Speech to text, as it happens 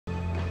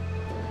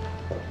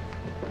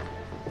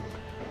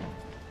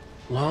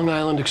Long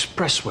Island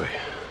Expressway.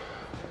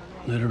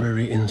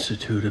 Literary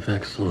Institute of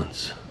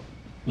Excellence.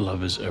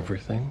 Love is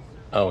everything.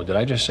 Oh, did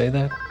I just say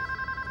that?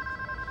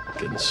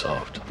 Getting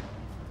soft.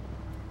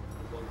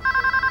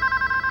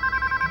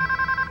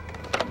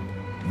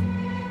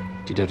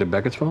 Detective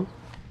Beckett's phone?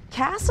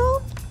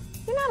 Castle?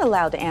 You're not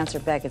allowed to answer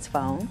Beckett's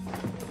phone.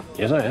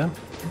 Yes, I am.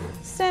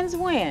 Since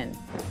when?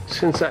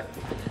 Since I...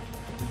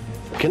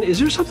 Is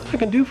there something I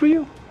can do for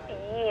you?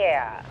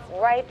 Yeah,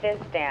 write this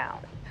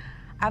down.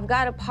 I've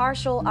got a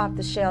partial off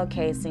the shell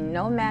casing,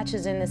 no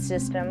matches in the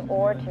system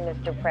or to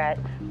Mr. Pratt,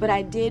 but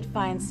I did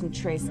find some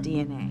trace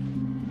DNA.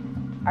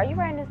 Are you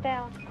writing this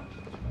down?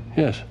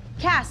 Yes.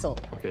 Castle.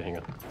 Okay, hang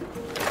on.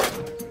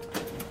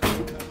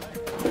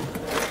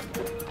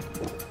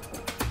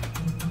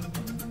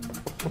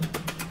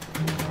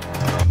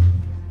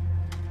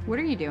 What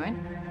are you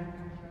doing?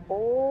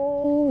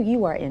 Oh,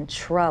 you are in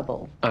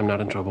trouble. I'm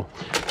not in trouble.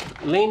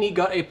 Laney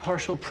got a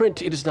partial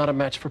print. It is not a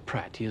match for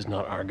Pratt. He is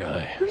not our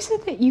guy. Who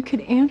said that you could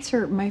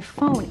answer my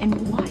phone?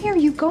 And why are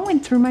you going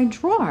through my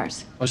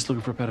drawers? I was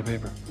looking for a pad of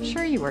paper.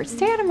 Sure you were.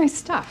 Stay out of my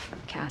stuff,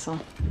 Castle.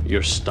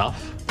 Your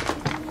stuff?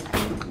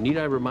 Need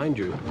I remind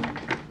you,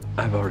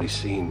 I've already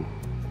seen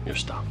your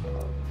stuff.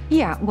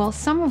 Yeah, well,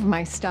 some of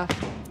my stuff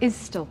is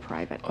still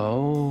private.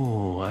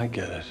 Oh, I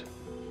get it.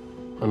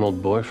 An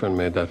old boyfriend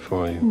made that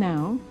for you.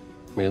 No.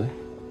 Really?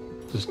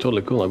 This is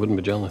totally cool. I wouldn't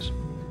be jealous.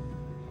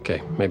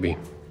 Okay, maybe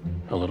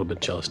a little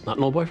bit jealous. Not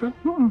an old boyfriend?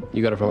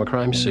 You got it from a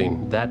crime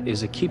scene. That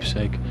is a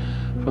keepsake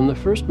from the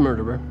first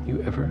murderer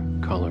you ever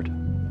collared.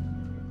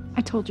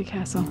 I told you,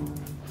 Castle.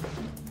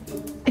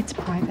 It's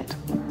private.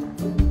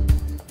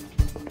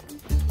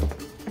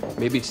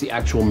 Maybe it's the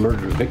actual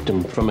murder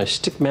victim from a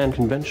stickman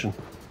convention.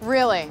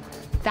 Really?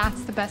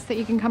 That's the best that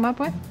you can come up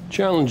with?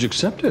 Challenge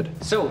accepted.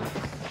 So,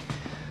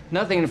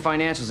 nothing in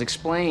financials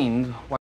explained why